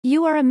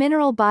You are a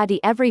mineral body.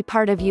 Every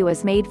part of you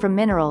is made from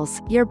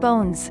minerals: your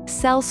bones,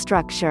 cell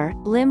structure,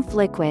 lymph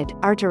liquid,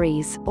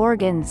 arteries,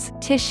 organs,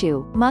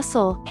 tissue,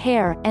 muscle,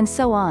 hair, and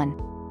so on.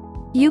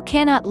 You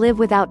cannot live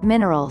without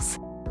minerals.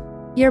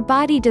 Your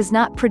body does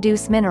not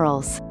produce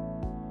minerals.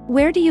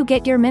 Where do you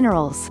get your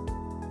minerals?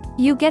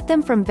 You get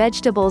them from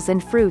vegetables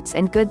and fruits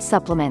and good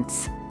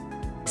supplements.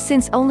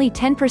 Since only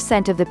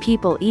 10% of the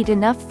people eat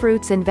enough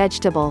fruits and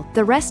vegetable,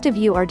 the rest of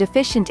you are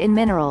deficient in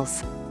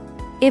minerals.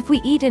 If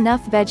we eat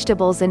enough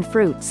vegetables and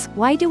fruits,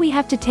 why do we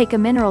have to take a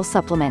mineral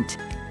supplement?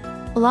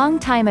 Long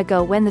time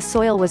ago, when the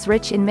soil was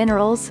rich in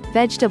minerals,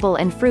 vegetable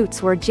and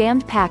fruits were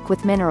jammed packed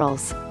with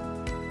minerals.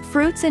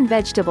 Fruits and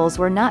vegetables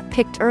were not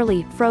picked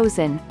early,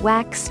 frozen,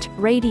 waxed,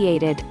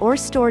 radiated, or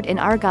stored in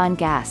argon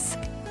gas.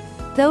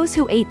 Those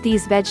who ate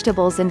these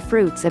vegetables and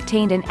fruits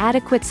obtained an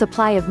adequate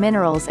supply of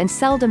minerals and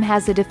seldom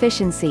has a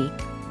deficiency.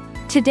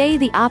 Today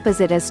the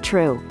opposite is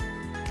true.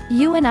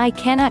 You and I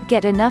cannot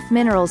get enough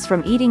minerals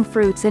from eating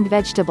fruits and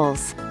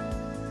vegetables.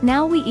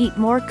 Now we eat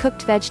more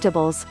cooked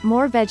vegetables,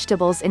 more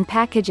vegetables in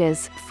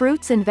packages,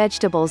 fruits and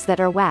vegetables that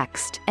are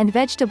waxed, and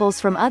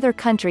vegetables from other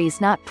countries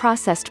not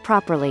processed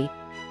properly.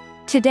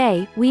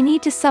 Today, we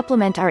need to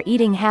supplement our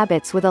eating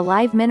habits with a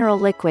live mineral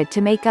liquid to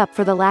make up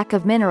for the lack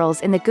of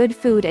minerals in the good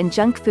food and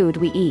junk food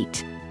we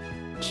eat.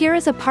 Here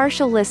is a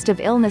partial list of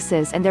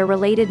illnesses and their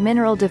related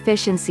mineral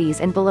deficiencies,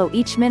 and below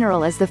each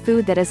mineral is the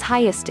food that is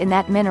highest in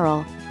that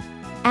mineral.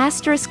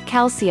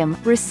 Calcium,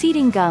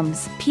 receding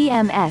gums,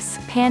 PMS,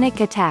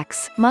 panic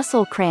attacks,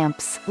 muscle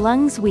cramps,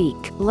 lungs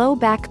weak, low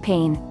back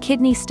pain,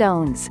 kidney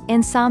stones,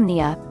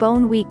 insomnia,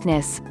 bone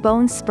weakness,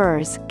 bone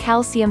spurs,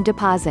 calcium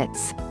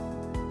deposits.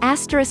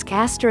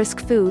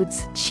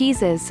 Foods,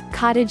 cheeses,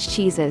 cottage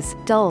cheeses,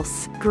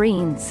 dulse,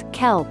 greens,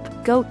 kelp,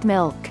 goat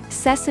milk,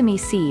 sesame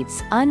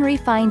seeds,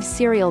 unrefined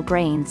cereal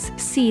grains,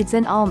 seeds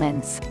and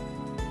almonds.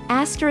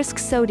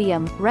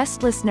 Sodium,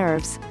 restless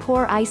nerves,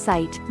 poor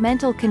eyesight,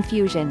 mental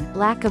confusion,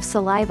 lack of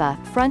saliva,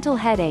 frontal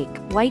headache,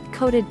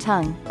 white-coated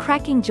tongue,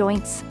 cracking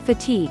joints,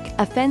 fatigue,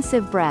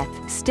 offensive breath,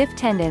 stiff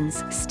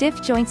tendons,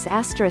 stiff joints.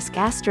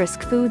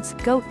 Foods,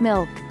 goat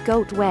milk,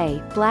 goat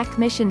whey, black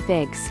mission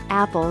figs,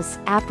 apples,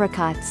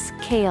 apricots,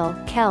 kale,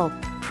 kelp,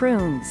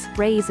 prunes,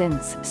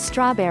 raisins,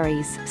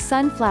 strawberries,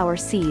 sunflower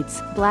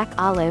seeds, black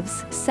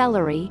olives,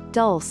 celery,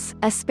 dulse,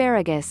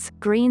 asparagus,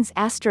 greens.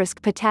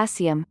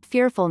 Potassium,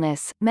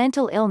 fearfulness,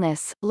 mental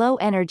illness, low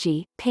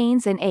energy,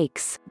 pains and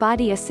aches,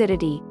 body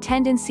acidity,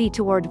 tendency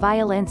toward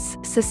violence,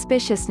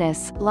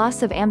 suspiciousness,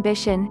 loss of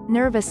ambition,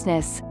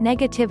 nervousness,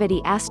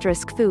 negativity.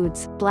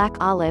 Foods, black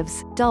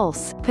olives,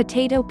 dulse,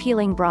 potato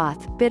peeling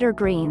broth, bitter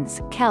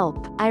greens,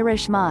 kelp,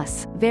 Irish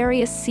moss,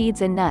 various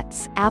seeds and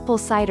nuts, apple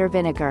cider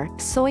vinegar,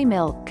 soy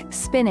milk,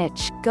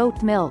 spinach,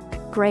 goat milk,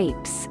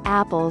 grapes,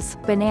 apples,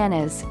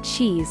 bananas,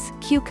 cheese,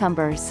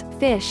 cucumbers,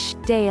 fish,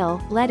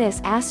 dale, lettuce.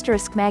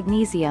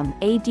 Magnesium,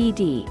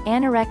 ADD,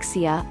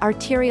 anorexia,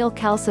 arterial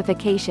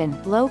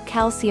calcification, low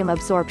calcium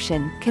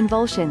absorption,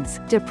 convulsions,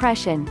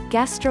 depression,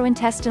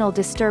 gastrointestinal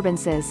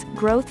disturbances,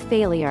 growth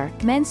failure,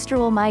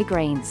 menstrual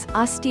migraines,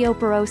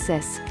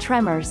 osteoporosis,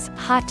 tremors,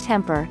 hot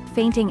temper,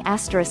 fainting.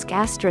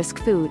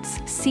 Foods,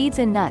 seeds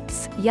and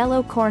nuts,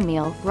 yellow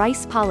cornmeal,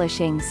 rice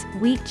polishings,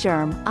 wheat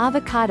germ,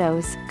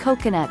 avocados,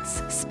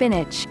 coconuts,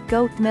 spinach,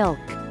 goat milk,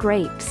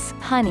 grapes,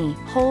 honey,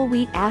 whole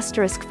wheat.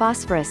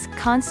 Phosphorus,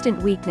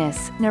 constant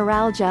weakness,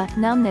 neuralgia,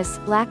 numbness,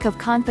 lack of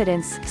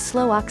confidence,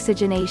 slow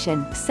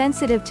oxygenation,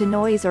 sensitive to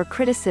noise or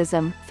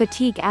criticism,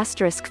 fatigue.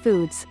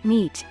 Foods,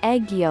 meat,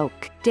 egg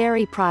yolk,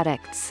 dairy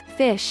products,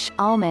 fish,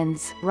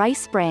 almonds,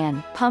 rice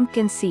bran,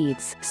 pumpkin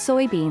seeds,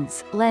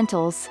 soybeans,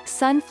 lentils,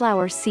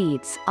 sunflower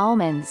seeds,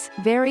 almonds,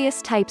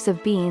 various types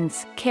of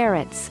beans,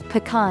 carrots,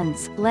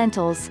 pecans,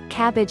 lentils,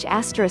 cabbage.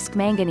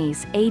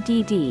 Manganese,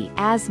 ADD,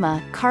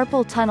 asthma,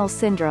 carpal tunnel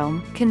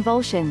syndrome,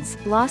 convulsions,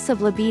 loss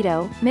of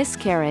libido,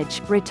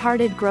 miscarriage,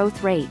 retarded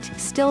growth rate,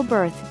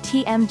 stillbirth,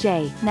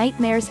 TMJ,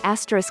 nightmares.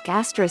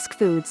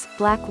 Foods,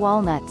 black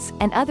walnuts,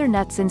 and other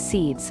nuts and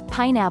seeds,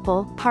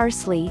 pineapple,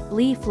 parsley,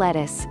 leaf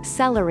lettuce,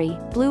 celery,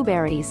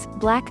 blueberries,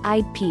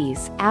 black-eyed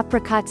peas,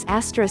 apricots.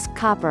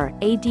 Copper,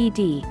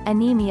 ADD,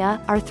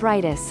 anemia,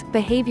 arthritis,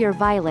 behavior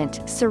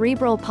violent,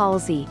 cerebral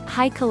palsy,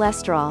 high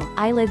cholesterol,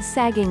 eyelids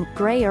sagging,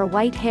 gray or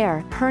white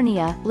hair,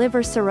 hernia,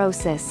 liver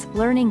cirrhosis,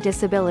 learning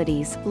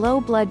disabilities,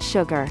 low blood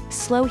sugar,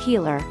 slow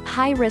healer,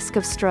 high risk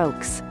of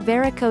strokes,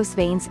 varicose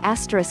veins.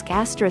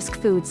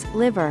 Foods,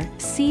 liver,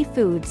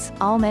 seafoods,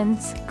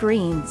 almonds,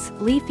 greens,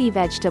 leafy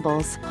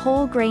vegetables,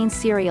 whole grain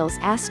cereals.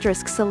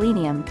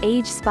 Selenium,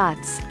 age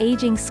spots,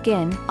 aging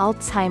skin,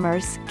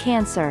 Alzheimer's,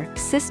 cancer,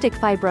 cystic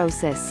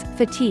fibrosis,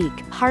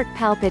 fatigue, heart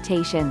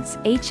palpitations,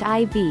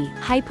 HIV,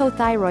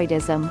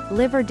 hypothyroidism,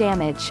 liver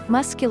damage,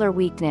 muscular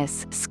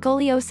weakness,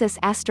 scoliosis.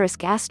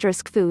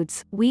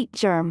 Foods, wheat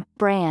germ,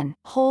 bran,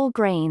 whole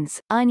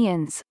grains, onions,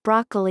 beans,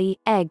 broccoli,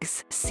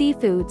 eggs,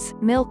 seafoods,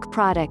 milk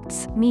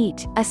products,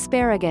 meat,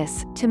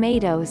 asparagus,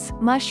 tomatoes,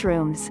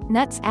 mushrooms,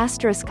 nuts.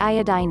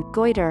 Iodine,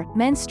 goiter,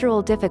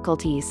 menstrual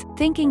difficulties,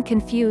 thinking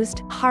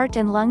confused, heart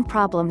and lung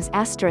problems.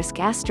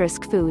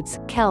 Foods,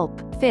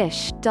 kelp,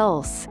 fish,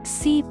 dulse,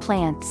 sea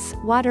plants,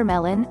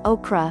 watermelon,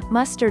 okra,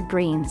 mustard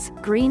greens,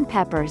 green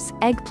peppers,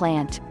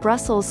 eggplant,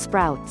 Brussels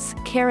sprouts,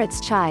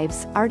 carrots.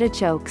 Chives,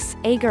 artichokes,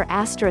 agar.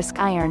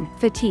 Iron,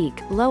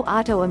 fatigue, low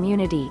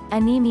autoimmunity,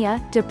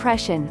 anemia,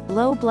 depression,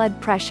 low blood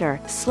pressure,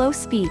 slow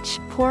speech,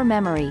 poor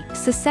memory,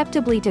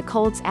 susceptibility to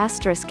colds.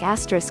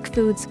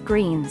 Foods,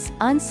 greens,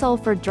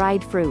 unsulfured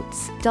dried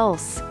fruits,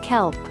 dulse,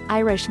 kelp,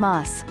 Irish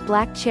moss,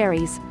 black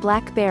cherries,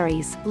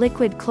 blackberries,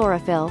 liquid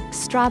chlorophyll,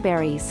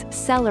 strawberries,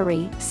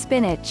 celery,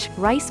 spinach,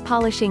 rice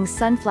polishing.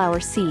 Sunflower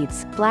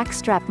seeds,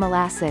 blackstrap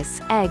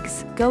molasses,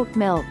 eggs, goat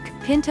milk,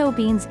 pinto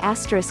beans.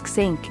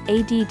 Zinc,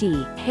 ADD,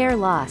 hair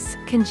loss,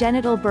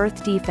 congenital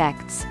birth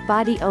defects,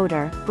 body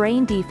odor,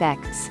 brain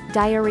defects,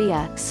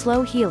 diarrhea,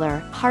 slow healer,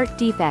 heart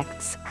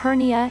defects,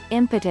 hernia,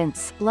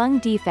 impotence, lung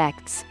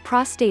defects,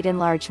 prostate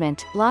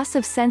enlargement, loss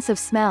of sense of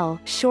smell,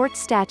 short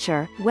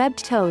stature,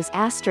 webbed toes.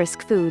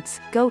 Foods,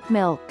 goat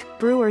milk,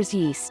 brewer's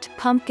yeast,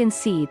 pumpkin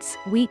seeds,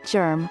 wheat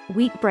germ,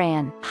 wheat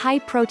bran, high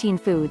protein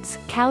foods,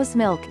 cow's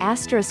milk.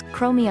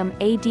 Chromium,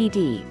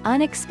 ADD,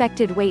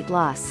 unexpected weight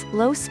loss,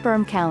 low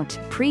sperm count,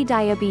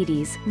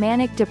 pre-diabetes,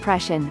 manic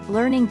depression,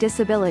 learning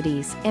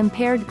disabilities,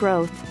 impaired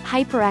growth,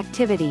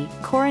 hyperactivity,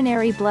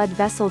 coronary blood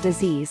vessel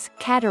disease,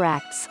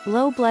 cataracts,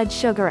 low blood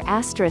sugar.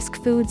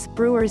 Foods,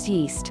 brewer's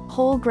yeast,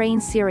 whole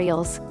grain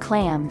cereals,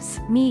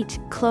 clams, meat,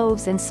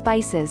 cloves and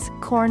spices,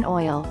 corn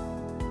oil.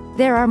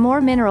 There are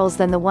more minerals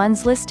than the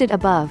ones listed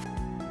above.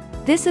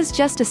 This is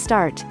just a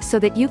start, so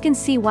that you can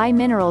see why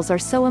minerals are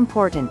so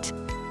important.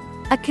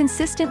 A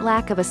consistent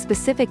lack of a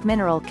specific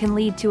mineral can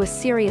lead to a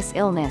serious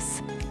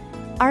illness.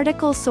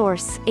 Article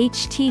source,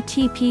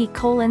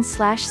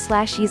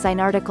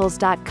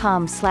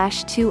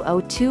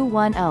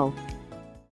 http://ezinarticles.com/20210